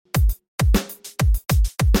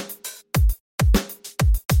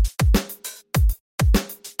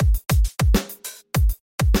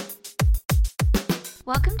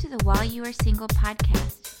the While You Are Single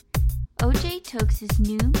podcast. OJ Tokes'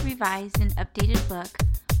 new, revised, and updated book,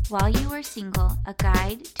 While You Are Single, A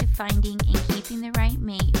Guide to Finding and Keeping the Right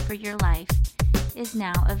Mate for Your Life, is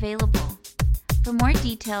now available. For more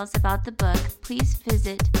details about the book, please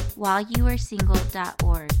visit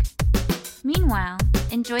whileyouaresingle.org. Meanwhile,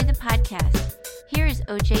 enjoy the podcast. Here is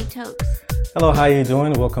OJ Tokes. Hello, how you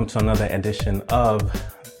doing? Welcome to another edition of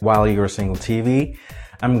While You Are Single TV.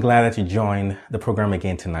 I'm glad that you joined the program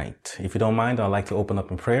again tonight. If you don't mind, I'd like to open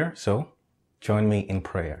up in prayer, so join me in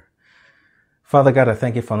prayer. Father God, I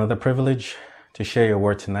thank you for another privilege to share your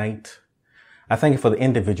word tonight. I thank you for the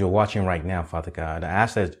individual watching right now, Father God. I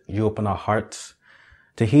ask that you open our hearts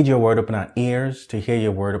to heed your word, open our ears, to hear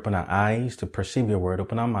your word, open our eyes, to perceive your word,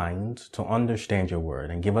 open our minds, to understand your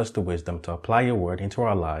word, and give us the wisdom to apply your word into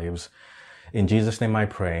our lives. In Jesus' name I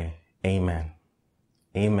pray, amen.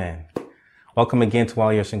 Amen. Welcome again to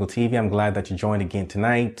While You're Single TV. I'm glad that you joined again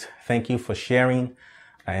tonight. Thank you for sharing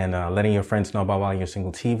and letting your friends know about While You're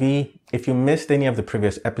Single TV. If you missed any of the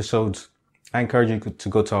previous episodes, I encourage you to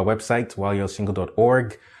go to our website,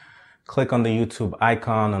 whileyouaresingle.org. Click on the YouTube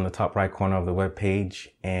icon on the top right corner of the web page,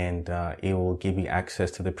 and it will give you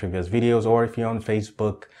access to the previous videos. Or if you're on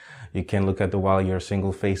Facebook, you can look at the While You're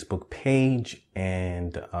Single Facebook page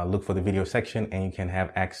and look for the video section, and you can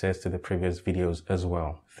have access to the previous videos as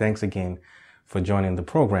well. Thanks again for joining the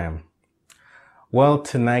program. Well,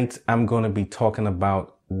 tonight I'm going to be talking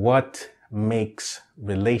about what makes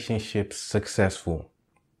relationships successful.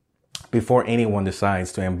 Before anyone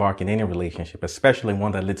decides to embark in any relationship, especially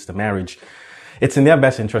one that leads to marriage, it's in their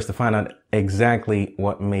best interest to find out exactly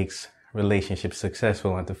what makes relationships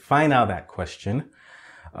successful. And to find out that question,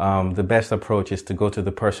 the best approach is to go to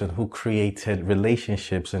the person who created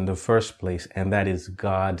relationships in the first place, and that is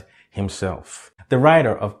God himself. The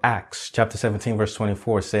writer of Acts chapter 17 verse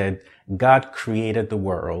 24 said, God created the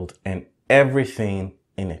world and everything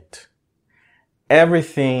in it.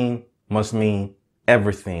 Everything must mean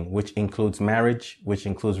everything, which includes marriage, which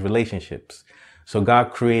includes relationships. So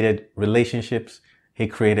God created relationships. He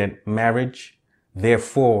created marriage.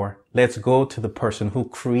 Therefore, let's go to the person who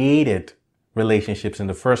created relationships in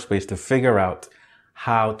the first place to figure out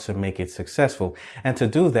how to make it successful. And to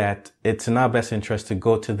do that, it's in our best interest to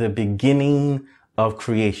go to the beginning of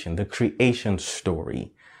creation, the creation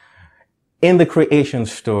story. In the creation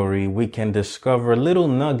story, we can discover little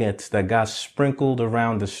nuggets that God sprinkled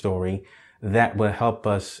around the story that will help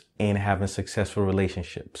us in having successful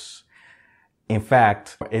relationships. In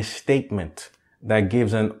fact, a statement that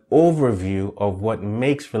gives an overview of what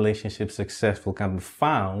makes relationships successful can be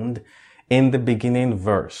found in the beginning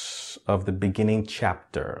verse of the beginning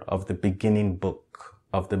chapter of the beginning book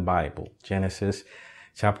of the Bible, Genesis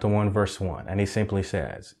chapter 1, verse 1. And it simply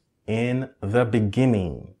says, in the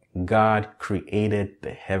beginning, God created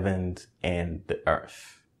the heavens and the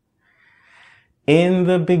earth. In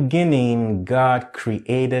the beginning, God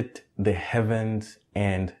created the heavens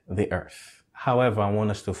and the earth. However, I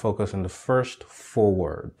want us to focus on the first four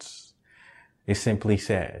words. It simply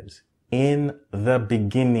says, in the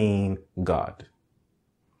beginning, God.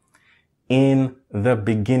 In the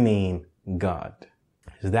beginning, God.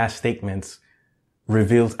 That statement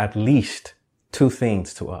reveals at least two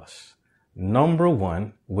things to us. Number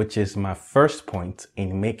one, which is my first point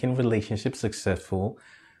in making relationships successful,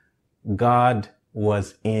 God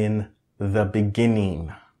was in the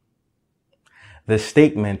beginning. The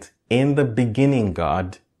statement, in the beginning,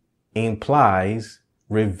 God,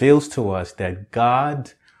 reveals to us that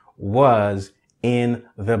God was in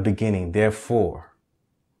the beginning. Therefore,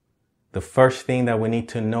 the first thing that we need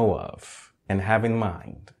to know of and have in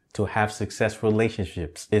mind to have successful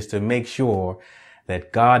relationships is to make sure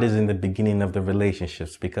that God is in the beginning of the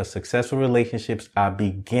relationships, because successful relationships are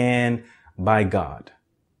began by God.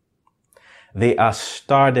 They are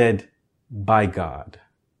started by God.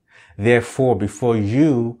 Therefore, before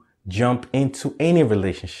you jump into any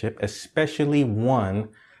relationship, especially one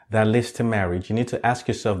that leads to marriage, you need to ask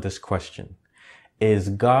yourself this question. Is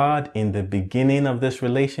God in the beginning of this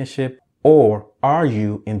relationship, or are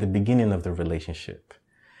you in the beginning of the relationship?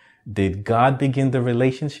 Did God begin the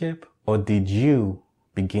relationship, or did you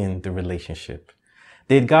begin the relationship?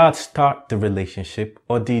 Did God start the relationship,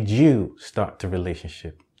 or did you start the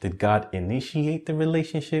relationship? Did God initiate the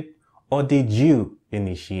relationship, or did you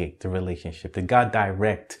initiate the relationship? Did God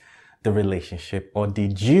direct the relationship, or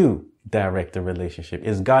did you direct the relationship?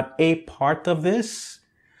 Is God a part of this,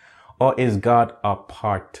 or is God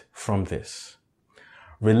apart from this?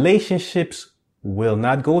 Relationships will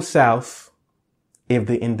not go south if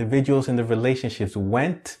the individuals in the relationships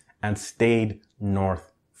went and stayed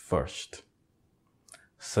north first.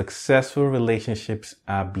 successful relationships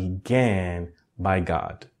are began by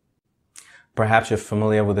God. Perhaps you're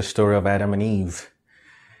familiar with the story of Adam and Eve.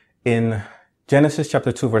 In Genesis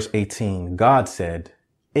chapter 2, verse 18, God said,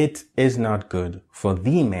 "It is not good for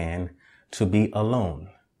the man to be alone.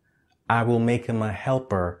 I will make him a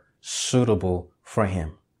helper suitable for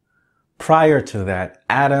him." Prior to that,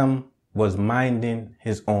 Adam was minding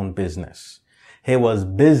his own business. He was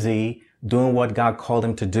busy doing what God called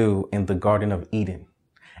him to do in the Garden of Eden.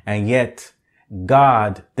 And yet,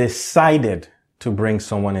 God decided to bring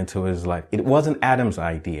someone into his life. It wasn't Adam's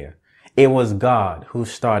idea. It was God who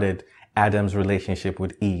started Adam's relationship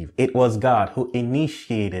with Eve. It was God who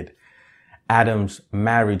initiated Adam's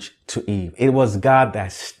marriage to Eve. It was God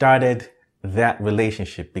that started that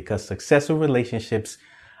relationship, because successful relationships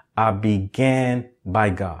are began by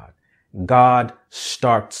God. God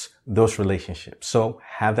starts those relationships. So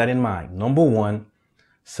have that in mind. Number one,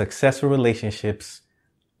 successful relationships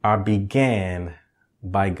are began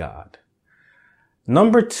by God.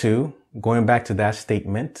 Number two, going back to that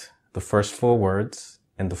statement, the first four words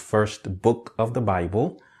in the first book of the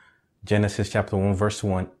Bible, Genesis chapter 1, verse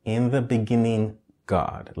 1, in the beginning,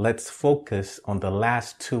 God. Let's focus on the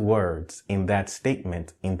last two words in that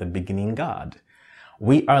statement, in the beginning, God.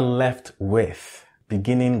 We are left with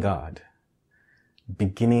beginning God,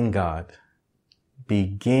 beginning God,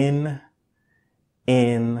 begin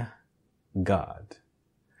in God.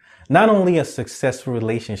 Not only are successful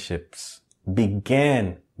relationships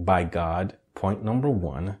began by God, point number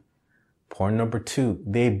one. Point number two,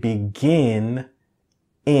 they begin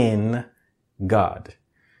in God.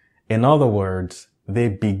 In other words, they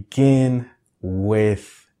begin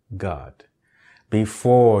with God.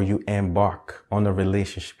 Before you embark on a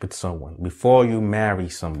relationship with someone, before you marry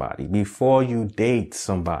somebody, before you date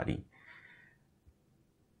somebody,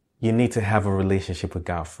 you need to have a relationship with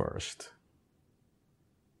God first.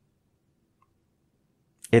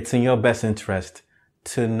 It's in your best interest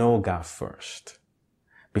to know God first,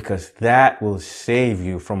 because that will save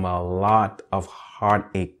you from a lot of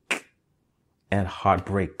heartache and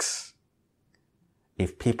heartbreaks.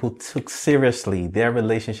 If people took seriously their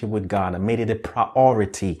relationship with God and made it a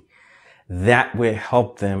priority, that will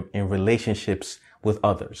help them in relationships with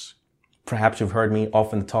others. Perhaps you've heard me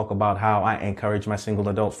often talk about how I encourage my single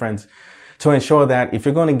adult friends to ensure that if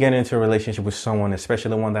you're going to get into a relationship with someone,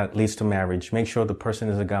 especially one that leads to marriage, make sure the person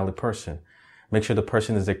is a godly person. Make sure the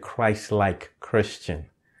person is a Christ-like Christian.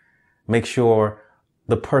 Make sure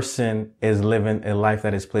the person is living a life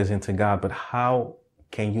that is pleasing to God. But how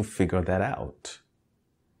can you figure that out?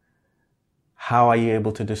 How are you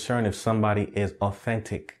able to discern if somebody is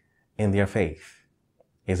authentic in their faith?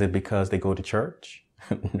 Is it because they go to church?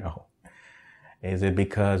 No. Is it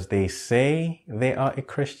because they say they are a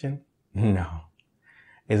Christian? No.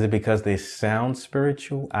 Is it because they sound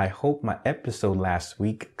spiritual? I hope my episode last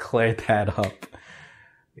week cleared that up.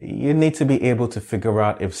 You need to be able to figure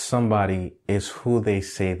out if somebody is who they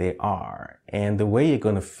say they are. And the way you're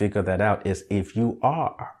going to figure that out is if you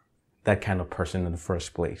are that kind of person in the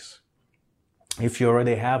first place. If you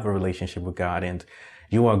already have a relationship with God and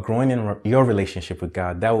you are growing in your relationship with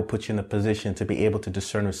God, that will put you in a position to be able to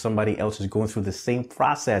discern if somebody else is going through the same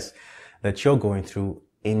process that you're going through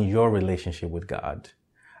in your relationship with God.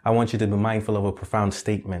 I want you to be mindful of a profound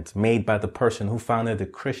statement made by the person who founded the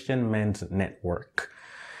Christian Men's Network,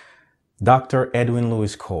 Dr. Edwin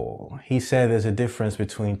Lewis Cole. He said there's a difference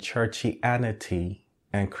between churchianity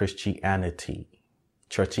and Christianity.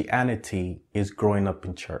 Churchianity is growing up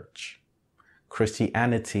in church.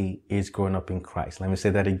 Christianity is growing up in Christ. Let me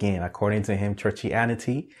say that again. According to him,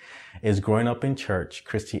 churchianity is growing up in church.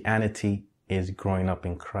 Christianity is growing up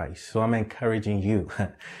in Christ. So I'm encouraging you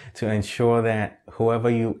to ensure that whoever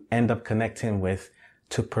you end up connecting with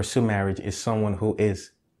to pursue marriage is someone who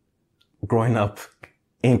is growing up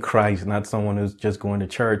in Christ, not someone who's just going to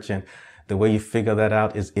church. And the way you figure that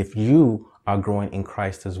out is if you are growing in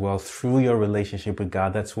Christ as well through your relationship with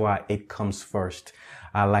God. That's why it comes first.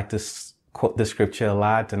 I like to quote the scripture a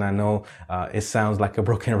lot, and I know it sounds like a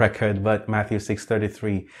broken record, but Matthew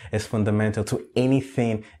 6:33 is fundamental to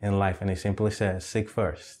anything in life, and it simply says, seek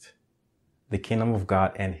first the kingdom of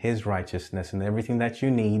God and his righteousness, and everything that you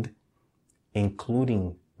need,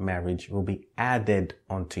 including marriage, will be added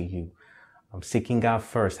unto you. Seeking God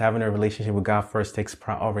first, having a relationship with God first takes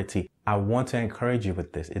priority. I want to encourage you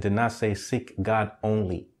with this. It did not say seek God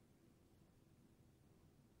only.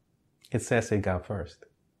 It says seek God first,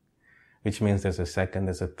 which means there's a second,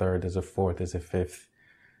 there's a third, there's a fourth, there's a fifth.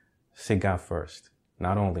 Seek God first.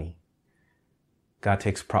 Not only. God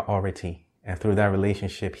takes priority, and through that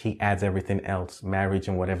relationship, he adds everything else, marriage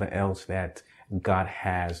and whatever else that God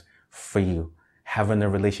has for you. having a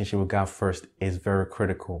relationship with God first is very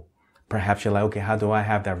critical. Perhaps you're like, okay, how do I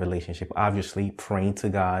have that relationship? Obviously, praying to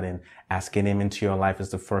God and asking Him into your life is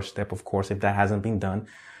the first step, of course, if that hasn't been done.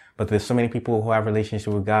 But there's so many people who have a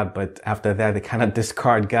relationship with God, but after that, they kind of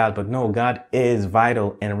discard God. But no, God is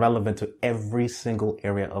vital and relevant to every single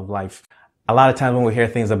area of life. A lot of times when we hear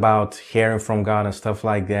things about hearing from God and stuff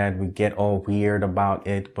like that, we get all weird about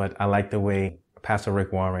it. But I like the way Pastor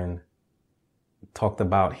Rick Warren talked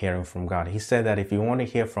about hearing from God. He said that if you want to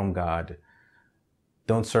hear from God,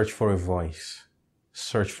 don't search for a voice,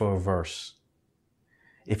 search for a verse.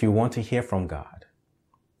 If you want to hear from God,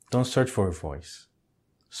 don't search for a voice,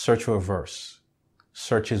 search for a verse.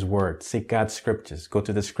 Search His word, seek God's scriptures, go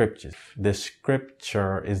to the scriptures. The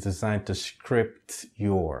scripture is designed to script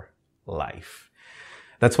your life.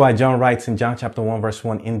 That's why John writes in John chapter 1 verse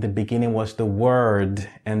 1, in the beginning was the Word,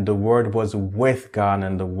 and the Word was with God,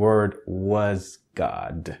 and the Word was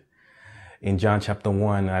God. In John chapter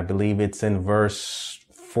 1, I believe it's in verse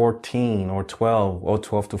 14 or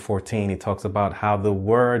 12 to 14, it talks about how the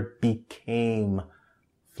Word became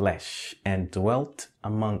flesh and dwelt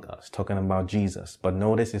among us, talking about Jesus. But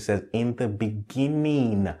notice it says, in the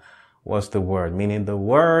beginning was the Word, meaning the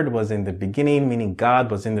Word was in the beginning, meaning God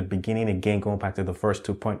was in the beginning. Again, going back to the first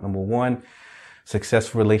 2 points. Number 1,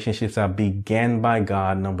 successful relationships are began by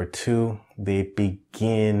God. Number 2, they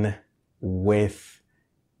begin with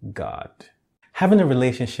God. Having a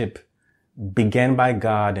relationship began by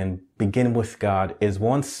God and begin with God is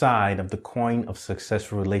one side of the coin of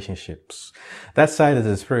successful relationships. That side is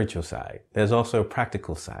the spiritual side. There's also a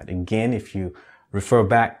practical side. Again, if you refer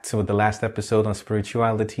back to the last episode on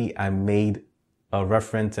spirituality, I made a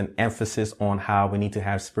reference and emphasis on how we need to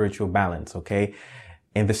have spiritual balance, okay?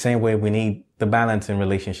 In the same way, we need the balance in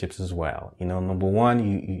relationships as well. Number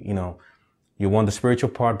 1, you want the spiritual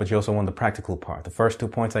part, but you also want the practical part. The first 2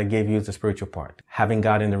 points I gave you is the spiritual part. Having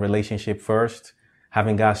God in the relationship first,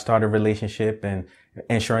 having God start a relationship and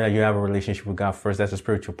ensuring that you have a relationship with God first, that's the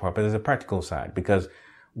spiritual part. But there's a practical side, because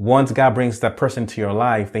once God brings that person to your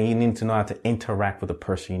life, then you need to know how to interact with the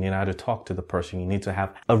person. You need how to talk to the person. You need to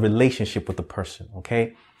have a relationship with the person,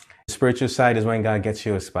 okay? The spiritual side is when God gets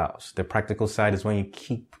you a spouse. The practical side is when you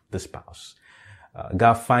keep the spouse.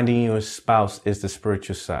 God finding you a spouse is the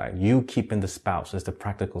spiritual side. You keeping the spouse is the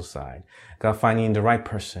practical side. God finding the right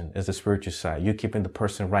person is the spiritual side. You keeping the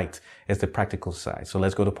person right is the practical side. So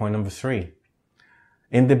let's go to point number 3.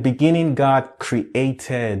 In the beginning, God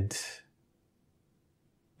created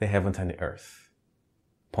the heavens and the earth.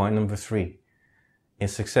 Point number 3. In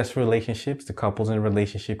successful relationships, the couples in a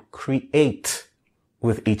relationship create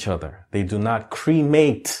with each other. They do not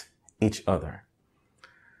cremate each other.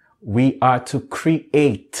 We are to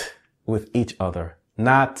create with each other,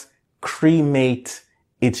 not cremate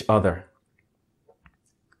each other.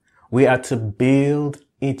 We are to build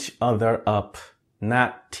each other up,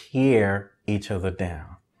 not tear each other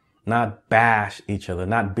down, not bash each other,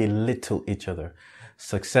 not belittle each other.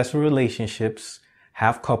 Successful relationships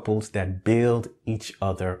have couples that build each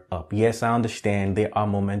other up. Yes, I understand there are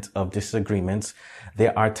moments of disagreements.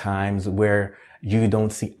 There are times where you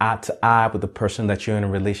don't see eye to eye with the person that you're in a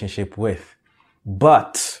relationship with.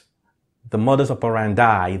 But the modus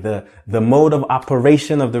operandi, the mode of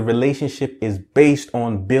operation of the relationship is based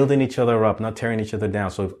on building each other up, not tearing each other down.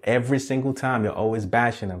 So if every single time you're always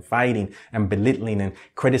bashing and fighting and belittling and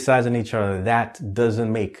criticizing each other, that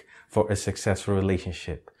doesn't make for a successful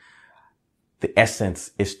relationship. The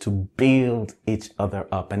essence is to build each other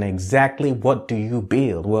up. And exactly what do you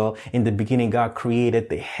build? Well, in the beginning, God created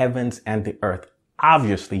the heavens and the earth.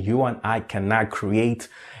 Obviously, you and I cannot create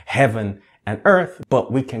heaven and earth,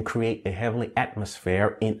 but we can create a heavenly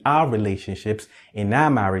atmosphere in our relationships, in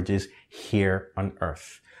our marriages here on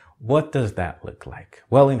earth. What does that look like?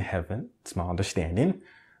 Well, in heaven, it's my understanding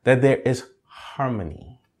that there is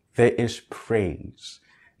harmony, there is praise,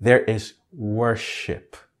 there is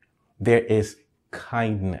worship, there is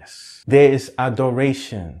kindness, there is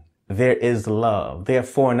adoration, there is love.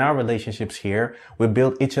 Therefore, in our relationships here, we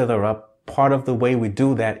build each other up. Part of the way we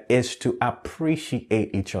do that is to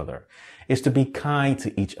appreciate each other, is to be kind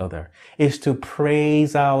to each other, is to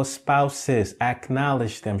praise our spouses,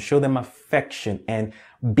 acknowledge them, show them affection, and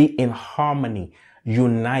be in harmony,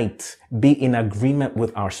 unite, be in agreement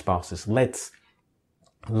with our spouses. Let's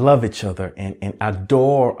love each other and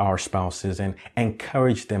adore our spouses and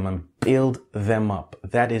encourage them and build them up.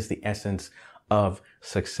 That is the essence of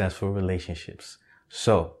successful relationships.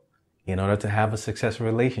 So, in order to have a successful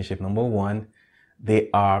relationship, number 1, they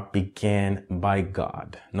are began by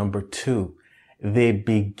God. Number 2, they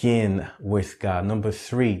begin with God. Number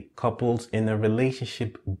 3, couples in a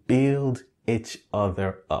relationship build each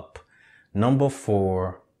other up. Number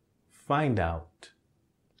 4, find out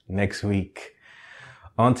next week.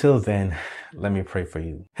 Until then, let me pray for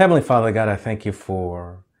you. Heavenly Father God, I thank you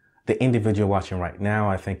for the individual watching right now.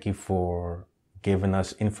 I thank you for giving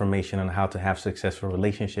us information on how to have successful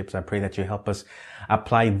relationships. I pray that you help us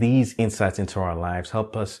apply these insights into our lives.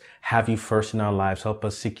 Help us have you first in our lives. Help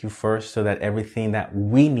us seek you first so that everything that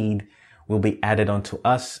we need will be added onto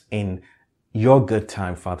us in your good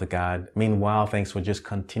time, Father God. Meanwhile, thanks for just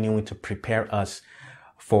continuing to prepare us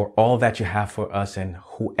for all that you have for us and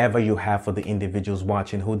whoever you have for the individuals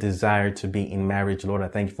watching who desire to be in marriage. Lord, I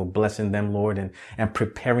thank you for blessing them, Lord, and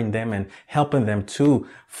preparing them and helping them to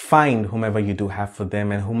find whomever you do have for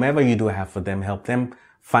them, and whomever you do have for them, help them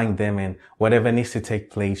find them, and whatever needs to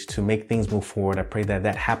take place to make things move forward. I pray that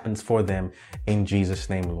that happens for them in Jesus'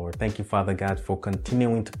 name, Lord. Thank you, Father God, for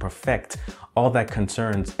continuing to perfect all that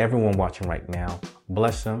concerns everyone watching right now.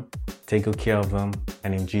 Bless them, take good care of them,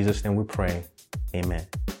 and in Jesus' name we pray. Amen.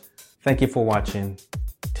 Thank you for watching.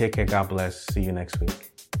 Take care. God bless. See you next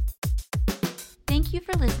week. Thank you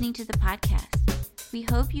for listening to the podcast. We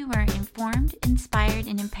hope you were informed, inspired,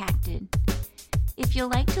 and impacted. If you'd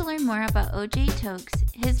like to learn more about O.J. Tokes,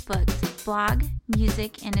 his books, blog,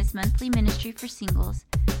 music, and his monthly ministry for singles,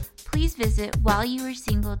 please visit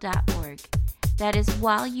whileyouaresingle.org. That is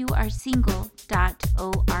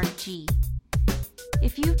whileyouaresingle.org.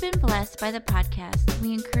 If you've been blessed by the podcast,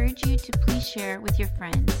 we encourage you to please share with your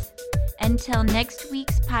friends. Until next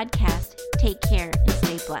week's podcast, take care and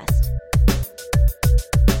stay blessed.